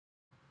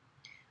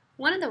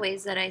One of the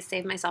ways that I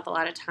save myself a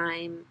lot of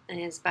time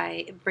is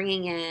by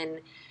bringing in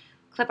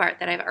clip art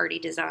that I've already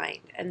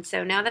designed. And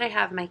so now that I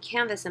have my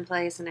canvas in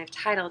place and I've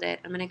titled it,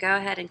 I'm going to go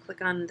ahead and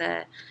click on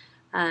the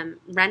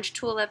wrench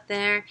tool up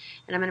there,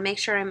 and I'm going to make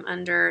sure I'm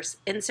under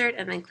Insert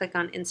and then click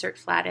on Insert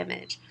Flat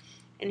Image.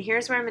 And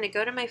here's where I'm going to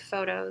go to my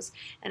photos,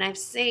 and I've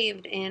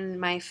saved in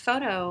my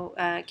photo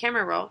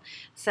camera roll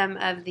some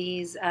of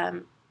these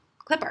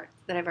clip art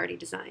that I've already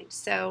designed.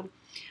 So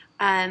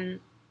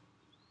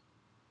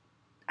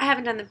I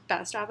haven't done the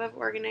best job of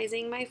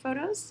organizing my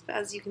photos.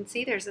 As you can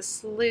see, there's a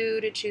slew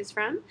to choose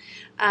from.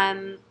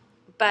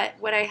 But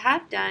what I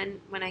have done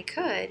when I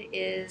could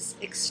is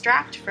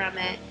extract from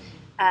it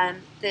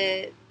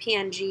the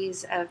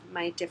PNGs of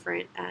my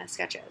different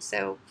sketches.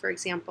 So for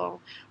example,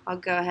 I'll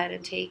go ahead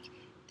and take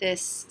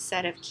this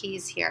set of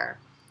keys here.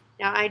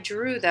 Now I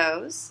drew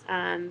those,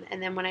 and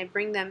then when I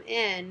bring them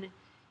in,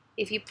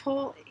 if you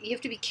pull, you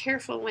have to be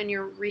careful when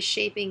you're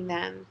reshaping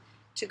them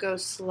to go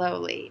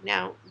slowly.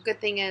 Now,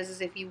 good thing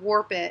is if you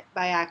warp it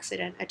by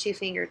accident, a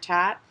two-finger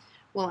tap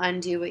will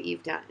undo what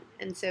you've done.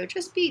 And so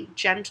just be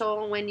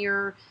gentle when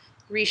you're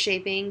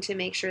reshaping to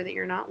make sure that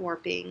you're not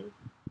warping.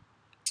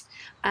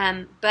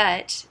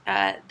 But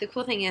the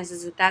cool thing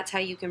is that that's how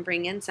you can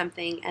bring in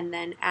something and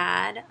then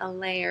add a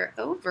layer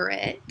over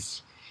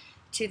it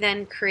to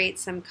then create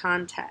some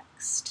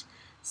context.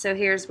 So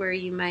here's where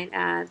you might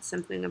add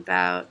something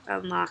about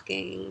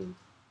unlocking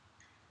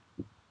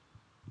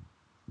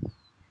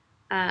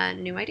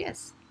new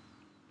ideas.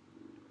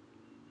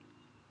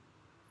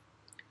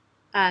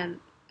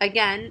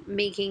 Again,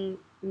 making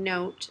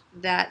note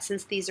that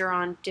since these are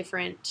on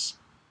different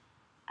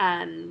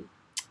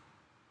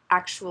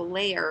actual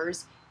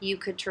layers, you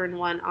could turn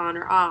one on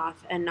or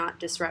off and not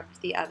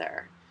disrupt the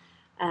other.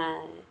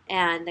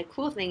 And the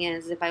cool thing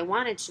is, if I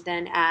wanted to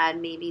then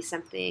add maybe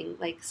something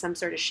like some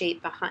sort of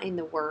shape behind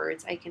the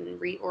words, I can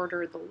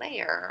reorder the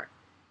layer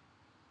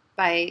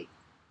by,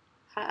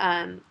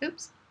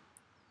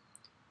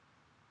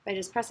 by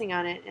just pressing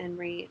on it and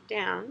bringing it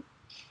down.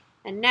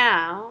 And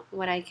now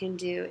what I can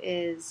do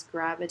is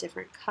grab a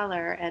different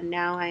color, and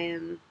now I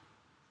am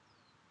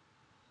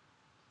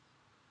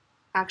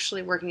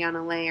actually working on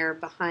a layer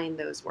behind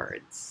those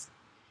words.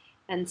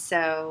 And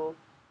so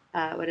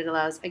what it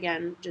allows,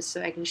 again, just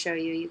so I can show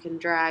you, you can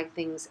drag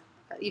things,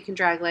 you can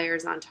drag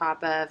layers on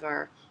top of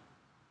or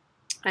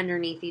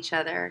underneath each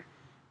other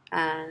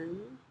and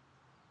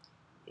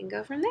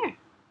go from there.